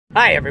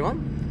Hi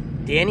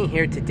everyone, Danny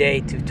here today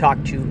to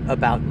talk to you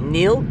about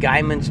Neil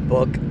Gaiman's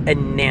book,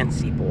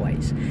 Anansi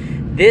Boys.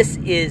 This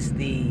is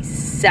the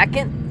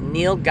second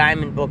Neil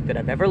Gaiman book that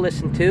I've ever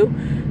listened to.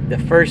 The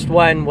first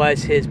one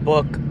was his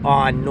book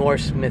on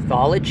Norse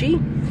mythology.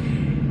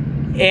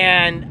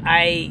 And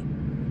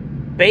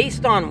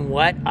based on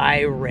what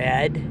I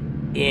read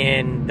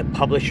in the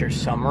publisher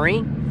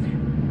summary,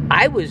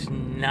 I was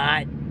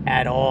not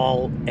at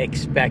all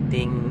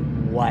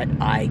expecting what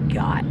I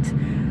got.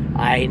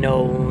 I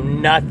know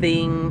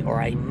nothing,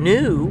 or I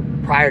knew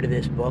prior to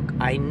this book,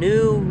 I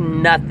knew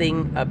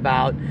nothing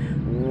about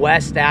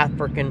West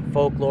African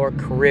folklore,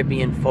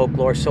 Caribbean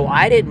folklore, so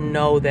I didn't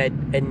know that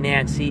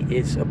Anansi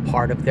is a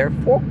part of their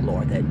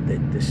folklore,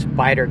 that the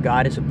spider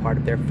god is a part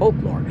of their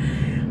folklore.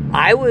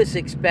 I was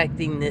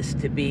expecting this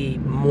to be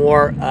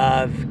more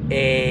of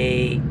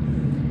an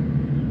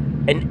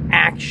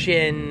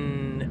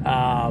action,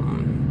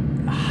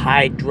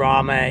 high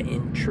drama,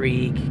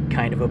 intrigue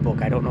kind of a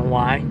book. I don't know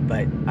why,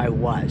 but I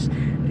was.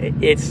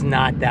 It's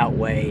not that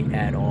way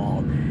at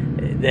all.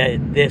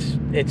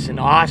 It's an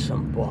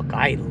awesome book.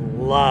 I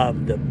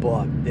love the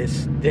book.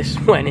 This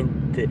went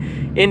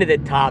into the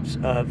tops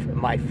of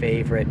my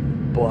favorite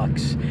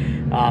books.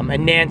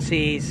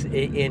 Anansi's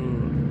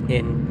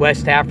in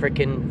West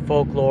African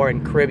folklore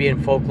and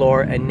Caribbean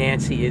folklore,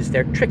 Anansi is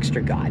their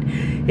trickster god.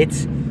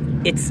 It's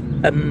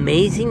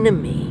amazing to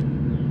me.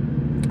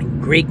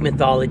 Greek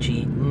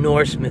mythology,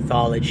 Norse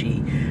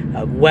mythology,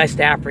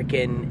 West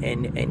African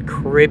and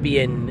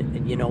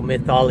Caribbean,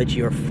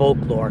 mythology or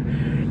folklore,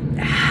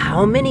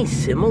 how many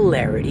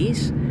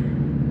similarities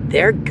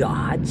their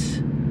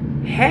gods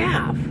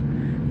have.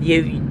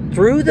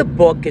 Through the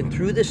book and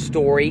through the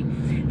story,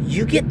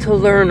 you get to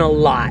learn a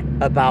lot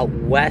about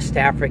West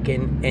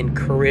African and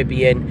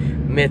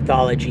Caribbean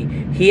mythology.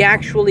 He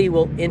actually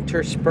will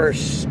intersperse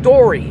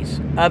stories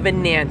of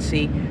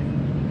Anansi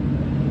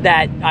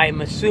that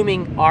I'm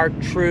assuming are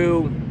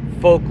true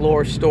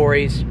folklore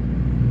stories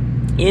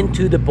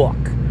into the book.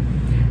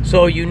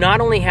 So you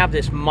not only have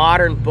this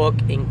modern book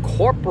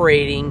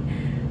incorporating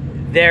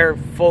their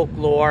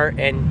folklore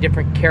and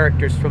different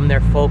characters from their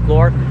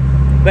folklore,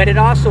 but it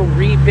also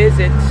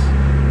revisits,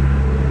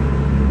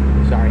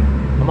 sorry,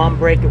 I'm on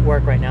break at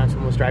work right now,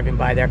 someone's driving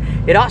by there.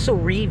 It also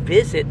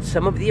revisits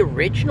some of the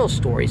original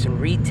stories and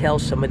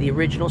retells some of the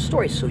original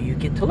stories, so you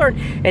get to learn.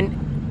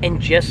 And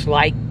just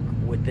like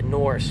with the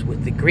Norse,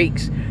 with the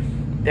Greeks,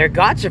 their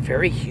gods are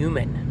very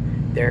human.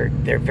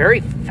 They're very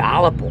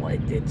fallible.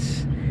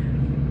 It's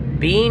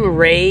being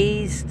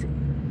raised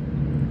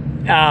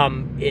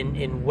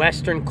in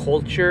Western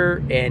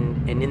culture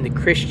and in the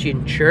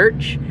Christian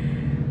church.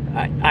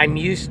 I'm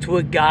used to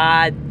a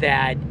God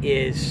that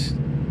is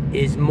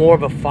more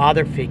of a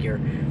father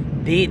figure.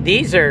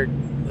 These are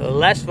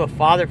less of a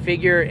father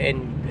figure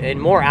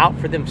and more out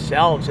for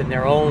themselves and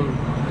their own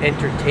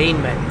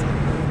entertainment.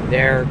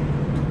 They're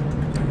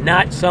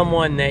not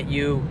someone that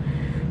you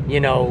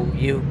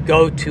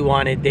go to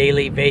on a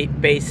daily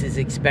basis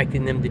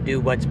expecting them to do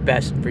what's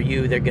best for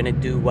you. They're going to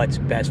do what's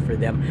best for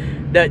them.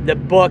 The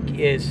book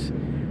is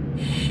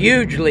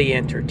hugely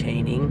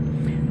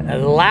entertaining,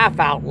 laugh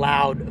out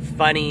loud,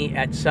 funny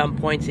at some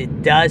points.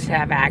 It does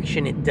have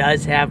action, it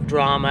does have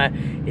drama,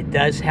 it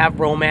does have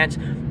romance,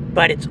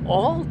 but it's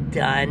all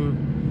done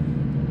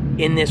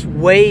in this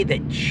way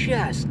that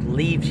just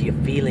leaves you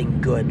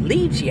feeling good,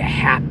 leaves you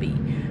happy.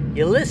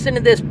 You listen to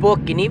this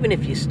book, and even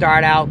if you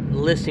start out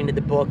listening to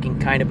the book in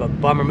kind of a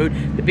bummer mood,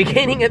 the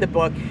beginning of the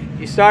book,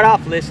 you start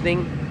off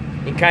listening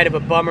in kind of a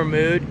bummer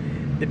mood,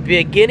 the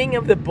beginning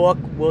of the book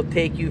will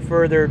take you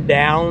further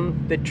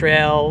down the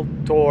trail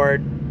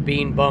toward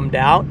being bummed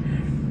out,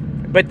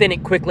 but then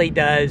it quickly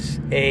does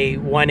a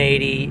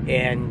 180,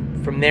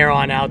 and from there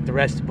on out, the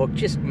rest of the book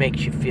just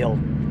makes you feel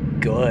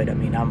good. I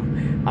mean,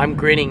 I'm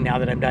grinning now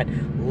that I'm done.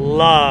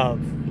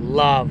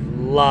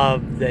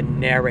 Love the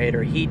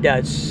narrator. He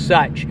does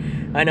such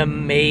an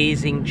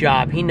amazing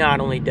job. He not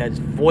only does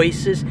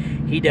voices,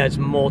 he does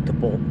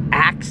multiple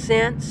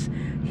accents.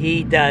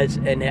 He does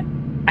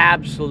an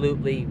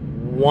absolutely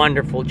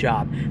wonderful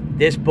job.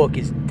 This book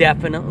is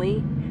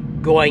definitely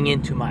going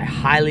into my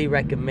highly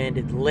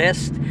recommended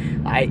list.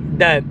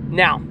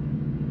 Now,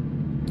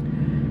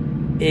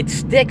 it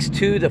sticks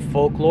to the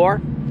folklore,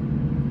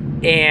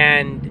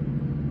 and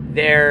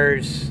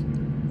there's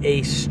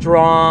a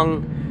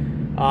strong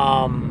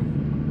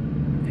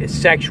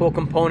sexual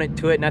component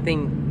to it.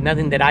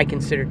 Nothing that I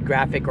considered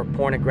graphic or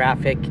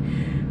pornographic.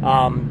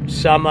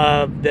 Some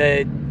of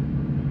the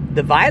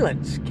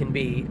violence can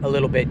be a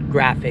little bit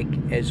graphic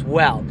as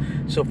well.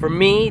 So for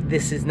me,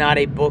 this is not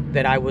a book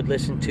that I would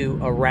listen to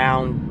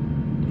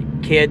around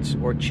kids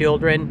or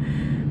children.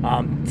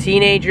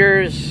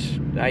 Teenagers,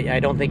 I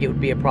don't think it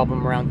would be a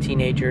problem around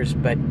teenagers,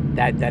 but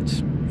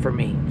that's for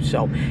me.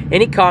 So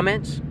any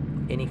comments,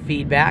 any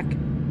feedback,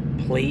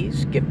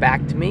 please get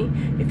back to me.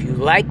 If you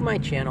like my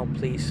channel,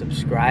 please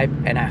subscribe.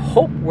 And I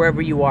hope wherever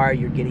you are,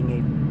 you're getting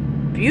a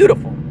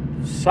beautiful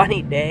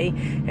sunny day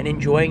and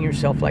enjoying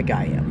yourself like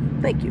I am.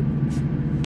 Thank you.